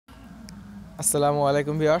আসসালামু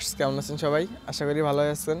আলাইকুম ভিউয়ার্স, কেমন আছেন সবাই? আশা করি ভালো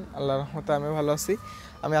আছেন। আল্লাহর রহমতে আমি ভালো আছি।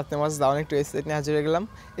 আমি আপনার মাঝে দারুণ একটু ওয়েবসাইট নিয়ে হাজির হয়ে গেলাম।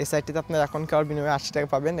 এই সাইটটিতে আপনার অ্যাকাউন্ট করার বিনিময়ে 80 টাকা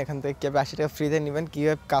পাবেন। এখান থেকে কীভাবে 80 টাকা ফ্রিতে নেবেন,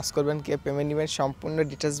 কীভাবে কাজ করবেন, কীভাবে পেমেন্ট নেবেন, সম্পূর্ণ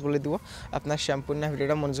ডিটেলস বলে দিব। আপনার সম্পূর্ণ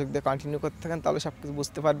ভিডিওটা মনোযোগ দিয়ে কন্টিনিউ করতে থাকেন, তাহলে সব কিছু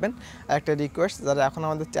বুঝতে পারবেন। আর একটা রিকোয়েস্ট, যারা এখন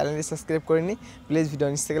আমাদের চ্যানেলটি সাবস্ক্রাইব করেনি, প্লিজ ভিডিও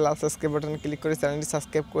নিচ থেকে লাল সাবস্ক্রাইব বাটনে ক্লিক করে চ্যানেলটি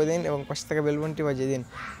সাবস্ক্রাইব করে দিন এবং পাশে থেকে বেল বাটনটি বাজিয়ে দিন।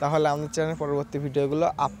 তাহলে আমাদের চ্যানেলের পরবর্তী ভিডিওগুলো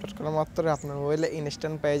আপলোড করা মাত্র আপনার মোবাইলে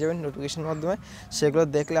ইনস্ট্যান্ট পেয়ে যাবেন নোটিফিকেশনের মাধ্যমে। সেগুলো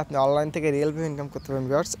দেখলে আপনি অনলাইন থেকে রিয়েলভাবে ইনকাম করতে পারবেন।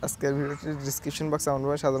 ভিউয়ার্স, আজকের ভিডিওটির ডিসক্রিপশন বক্সে এমনভাবে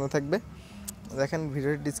সাজানো থাকবে। দেখেন,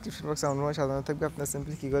 ভিডিওটির ডিসক্রিপশন বক্সে এমনভাবে সাজানো থাকবে। আপনার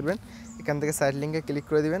সিম্পলি কী করবেন, এখান থেকে সাইড লিঙ্কে ক্লিক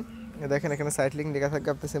করে দিবেন। দেখেন, এখানে সাইড লিঙ্ক লেখা থাকবে,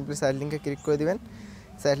 আপনি সিম্পলি সাইড লিঙ্কে ক্লিক করে দিবেন।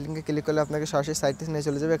 সাইট লিঙ্কে ক্লিক করলে আপনাকে সরাসরি সাইটটি নিয়ে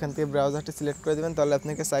চলে যাবে। এখান থেকে ব্রাউজারটি সিলেক্ট করে দেবেন, তাহলে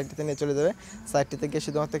আপনাকে সাইটটিতে নিয়ে চলে যাবে। সাইটটিতে গিয়ে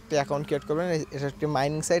শুধুমাত্র একটি অ্যাকাউন্ট ক্রিয়েট করবেন। এটা একটি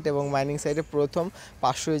মাইনিং সাইট এবং মাইনিং সাইটে প্রথম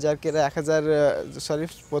 500 ইউজারকেরা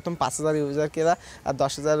 5,000 ইউজারকেরা আর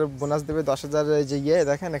 10,000 বোনাস দেবে। 10,000 যে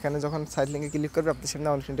দেখেন, এখানে যখন সাইট লিঙ্কে ক্লিক করবে আপনার সামনে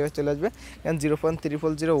অনেক ইন্টারভিউ চলে আসবে। এখানে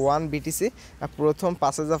 0.3001 BTC প্রথম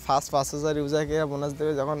 5,000 ইউজারকেরা বোনাস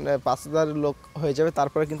দেবে। যখন 5,000 লোক হয়ে যাবে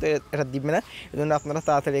তারপরে কিন্তু এটা দিবে না। এই জন্য আপনারা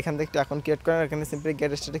তাড়াতাড়ি এখান থেকে একটি অ্যাকাউন্ট ক্রিয়েট করেন। এখানে সিম্পলি গেট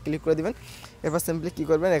স্টার্টে ক্লিক করে দিবেন। এবার সিম্পলি কী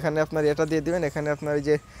করবেন, এখানে আপনার এটা দিয়ে দিবেন। এখানে আপনার এই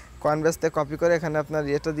যে কয়েনবেসতে কপি করে এখানে আপনার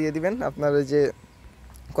এটা দিয়ে দিবেন। আপনার ওই যে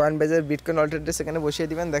কয়েনবেজের বিটকয়েন ওয়ালেট অ্যাড্রেস এখানে বসিয়ে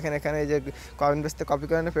দিবেন। দেখেন, এখানে এই যে কয়েনবেজতে কপি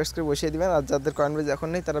করে পেস্ট করে বসিয়ে দিবেন। আর যাদের কয়েনবেজ এখন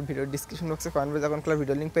নেই তারা ভিডিও ডিসক্রিপশন বক্সে কয়েনবেজ এখন খোলা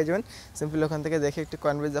ভিডিও লিঙ্ক পেয়ে যাবেন। সিম্পলি ওখান থেকে দেখে একটি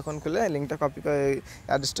কয়েনবেজ যখন খুলে লিঙ্কটা কপি করে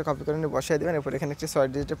অ্যাড্রেসটা কপি করে নিয়ে বসিয়ে দেবেন। এরপর এখানে একটি 6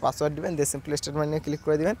 ডিজিটের পাসওয়ার্ড দিবেন, দিয়ে সিম্পলি স্টেটমেন্ট নিয়ে ক্লিক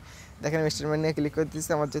করে দিবেন। দেখেন, স্টেটমেন্ট নিয়ে ক্লিক করে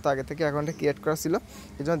দিচ্ছি। আমার যেহেতু আগে থেকে অ্যাকাউন্টটা ক্রিয়েট করা ছিল,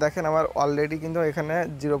 এই জন্য দেখেন আমার অলরেডি কিন্তু এখানে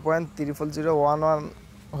 0.30011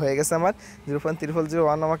 হয়ে গেছে। আমার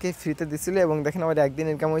 0.30001 আমাকে ফ্রিতে দিচ্ছিলো এবং দেখেন আমার একদিন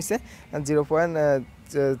ইনকাম হয়েছে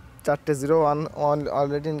 0.401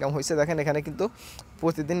 অলরেডি ইনকাম হয়েছে। দেখেন, এখানে কিন্তু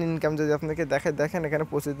প্রতিদিন ইনকাম যদি আপনাকে দেখেন এখানে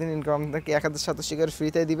প্রতিদিন ইনকাম আপনাকে 1,700 করে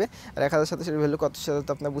ফ্রিতে দিবে। আর 1,700 ভ্যালু কত সেটা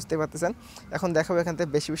তো আপনার বুঝতেই পারতেছেন। এখন দেখাবো এখান থেকে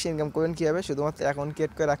বেশি ইনকাম করবেন কীভাবে। শুধুমাত্র অ্যাকাউন্ট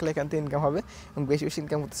ক্রিয়েট করে রাখলে এখান থেকে ইনকাম হবে এবং বেশি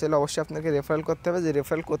ইনকাম করতে চাইলে অবশ্যই আপনাকে রেফারেল করতে হবে। যে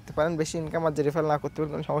রেফারেল করতে পারেন বেশি ইনকাম, আর যে রেফারেল না করতে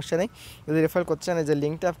পারেন কোনো সমস্যা নেই। যদি রেফারেল করতে চান, যে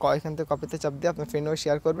লিঙ্কটা এখান থেকে কপিতে চাপ দিয়ে আপনার ফ্রেন্ডও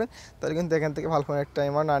শেয়ার করবেন, তাহলে কিন্তু এখান থেকে ভালো একটা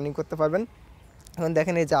অ্যামাউন্ট আর্নিং করতে পারবেন। এখন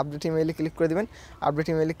দেখেন, এই যে আপডেট ইমেইলে ক্লিক করে দেবেন। আপডেট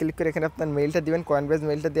ইমেইলে ক্লিক করে এখানে আপনার মেইলটা দিবেন, কয়েনবেজ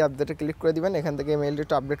মেইলটা দিয়ে আপডেটে ক্লিক করে দিবেন। এখান থেকে মেইলটা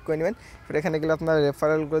একটু আপডেট করে নেবেন। ফির এখানে গেলে আপনার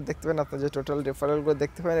রেফারেলগুলো দেখতে পাবেন, আপনার যে টোটাল রেফারেলগুলো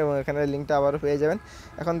দেখতে পাবেন এবং এখানে লিঙ্কটা আবারও পেয়ে যাবেন।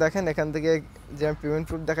 এখন দেখেন, এখান থেকে যে আমি পেমেন্ট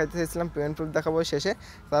প্রুফ দেখাতে চাইছিলাম, পেমেন্ট প্রুফ দেখাবো শেষে।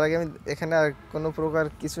 তার আগে আমি এখানে আর কোনো প্রকার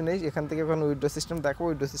কিছু নেই। এখান থেকে এখন উইথড্র সিস্টেম দেখাবো।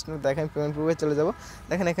 উইথড্র সিস্টেম দেখেন, পেমেন্ট প্রুফে চলে যাবো।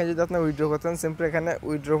 দেখেন, এখানে যদি আপনার উইথড্র করতে চান, সিম্পলি এখানে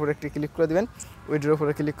উইথড্র উপরে একটি ক্লিক করে দেবেন। উইথড্র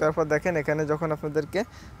উপরে ক্লিক করার পর দেখেন, এখানে যখন আপনাদেরকে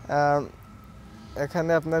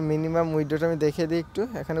এখানে আপনার মিনিমাম উইথড্রটা আমি দেখিয়ে দিই একটু।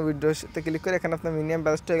 এখানে উইথড্রতে ক্লিক করে এখানে আপনার মিনিমাম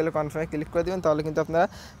ব্যালেন্সটা গেলে কনফার্মে ক্লিক করে দেবেন, তাহলে কিন্তু আপনারা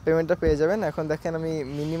পেমেন্টটা পেয়ে যাবেন। এখন দেখেন, আমি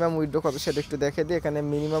মিনিমাম উইথড্র কত সেটা একটু দেখিয়ে দিই। এখানে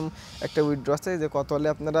মিনিমাম একটা উইথড্র আছে, যে কত হলে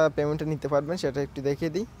আপনারা পেমেন্টটা নিতে পারবেন সেটা একটু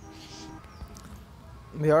দেখিয়ে দিই।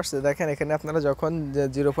 ভিউয়ার্স, দেখেন, এখানে আপনারা যখন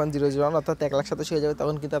 0.001 অর্থাৎ 1,27,000 হয়ে যাবে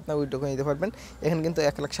তখন কিন্তু আপনার উইথড্র করে নিতে পারবেন। এখানে কিন্তু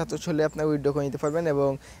 1,27,000 হলে আপনার উইথড্র করে নিতে পারবেন। এবং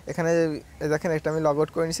এখানে দেখেন, একটা আমি লগ আউট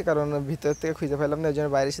করে নিয়েছি, কারণ ভিতর থেকে খুঁজে পেলাম না, এই জন্য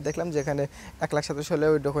বাইরে এসে দেখলাম যে এখানে 1,27,000 হলে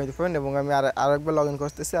উইথড্র করে নিতে পারবেন। এবং আমি আরেকবার লগ ইন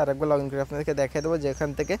করতেছি। আরেকবার লগ ইন করে আপনাদেরকে দেখিয়ে দেবো যে এখান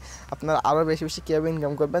থেকে আপনার আরও বেশি কীভাবে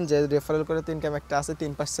ইনকাম করবেন। যে রেফারেল করে তো ইনকাম একটা আছে,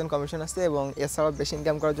 3% কমিশন আছে। এবং এছাড়াও বেশি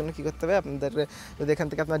ইনকাম করার জন্য কী করতে হবে, আপনাদের যদি এখান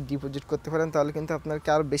থেকে আপনার ডিপোজিট করতে পারেন তাহলে কিন্তু আপনাকে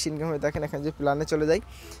আরও বেশি ইনকাম হবে। দেখেন, এখানে যে প্ল্যানে চলে যায়,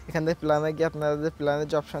 এখান থেকে প্ল্যানে গিয়ে আপনাদের প্ল্যানের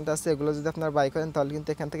যে অপশানটা আছে এগুলো যদি আপনারা বাই করেন তাহলে কিন্তু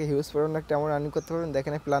এখান থেকে হিউজ পরিমাণ একটা অ্যামাউন্ট আর্নিং করতে পারবেন।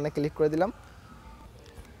 দেখেন, প্ল্যানে ক্লিক করে দিলাম।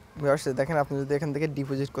 দেখেন, আপনি যদি এখান থেকে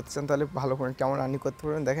ডিপোজিট করতে চান তাহলে ভালো করে কেমন আর্নিং করতে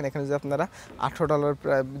পারবেন। দেখেন, এখানে যদি আপনারা $18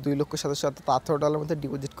 প্রায় 2 লক্ষ 700 অর্থাৎ $18 মধ্যে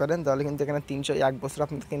ডিপোজিট করেন তাহলে কিন্তু এখানে 1 বছর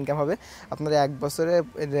আপনাদের ইনকাম হবে। আপনারা 1 বছরে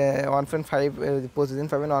 1.5 প্রতিদিন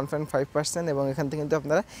পাবেন 1.5%। এবং এখান থেকে কিন্তু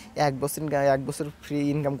আপনারা 1 বছর ফ্রি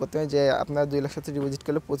ইনকাম করতে হবে। যে আপনারা 2 লাখ 700 ডিপোজিট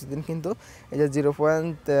করলে প্রতিদিন কিন্তু এই যে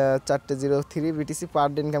 0.403 BTC পার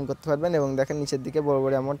ডে ইনকাম করতে পারবেন। এবং দেখেন, নিচের দিকে বড়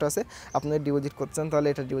বড় অ্যামাউন্ট আছে, আপনারা ডিপোজিট করতে চান তাহলে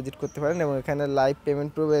এটা ডিপোজিট করতে পারেন। এবং এখানে লাইভ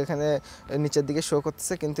পেমেন্ট প্রুফ এখানে নিচের দিকে শো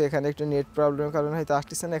করতেছে, কিন্তু এখানে একটু নেট প্রবলেমের কারণে হয়তো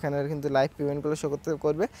আসতেছে না। এখানে কিন্তু লাইভ পেমেন্টগুলো শো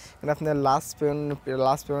করবে। এখানে আপনার লাস্ট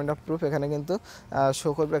পেমেন্ট অফ প্রুফ এখানে কিন্তু শো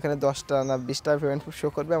করবে। এখানে 10টা না 20টা পেমেন্ট প্রুফ শো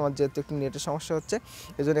করবে। আমার যেহেতু একটু নেটের সমস্যা হচ্ছে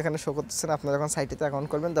এই জন্য এখানে শো করতেছে না। আপনারা যখন সাইটেতে অ্যাকাউন্ট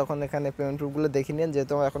করবেন তখন এখানে পেমেন্ট প্রুফগুলো দেখে নিন,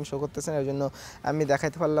 যেহেতু আমার এখন শো করতেছে না এই জন্য আমি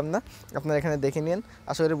দেখাইতে পারলাম না। আপনারা এখানে দেখে নিন।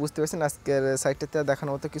 আশা করি বুঝতে পারছেন। আজকের সাইটটাতে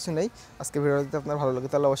দেখানোর মতো কিছু নেই। আজকে ভিডিওটা যদি আপনার ভালো লাগে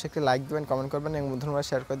তাহলে অবশ্যই একটি লাইক দেবেন, কমেন্ট করবেন এবং বন্ধুরা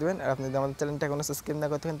শেয়ার করে দেবেন। আর আপনি যদি আমাদের চ্যানেলটা এখনো সাবস্ক্রাইব না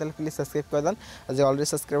করতে থাকেন তাহলে প্লিজ সাবস্ক্রাইব করে দেন। আর যে অলরেডি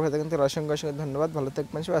সাবস্ক্রাইব হয়ে থাকেন তাহলে অসংখ্য ধন্যবাদ। ভালো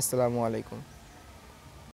থাকবেন সবাই। আসসালামু আলাইকুম।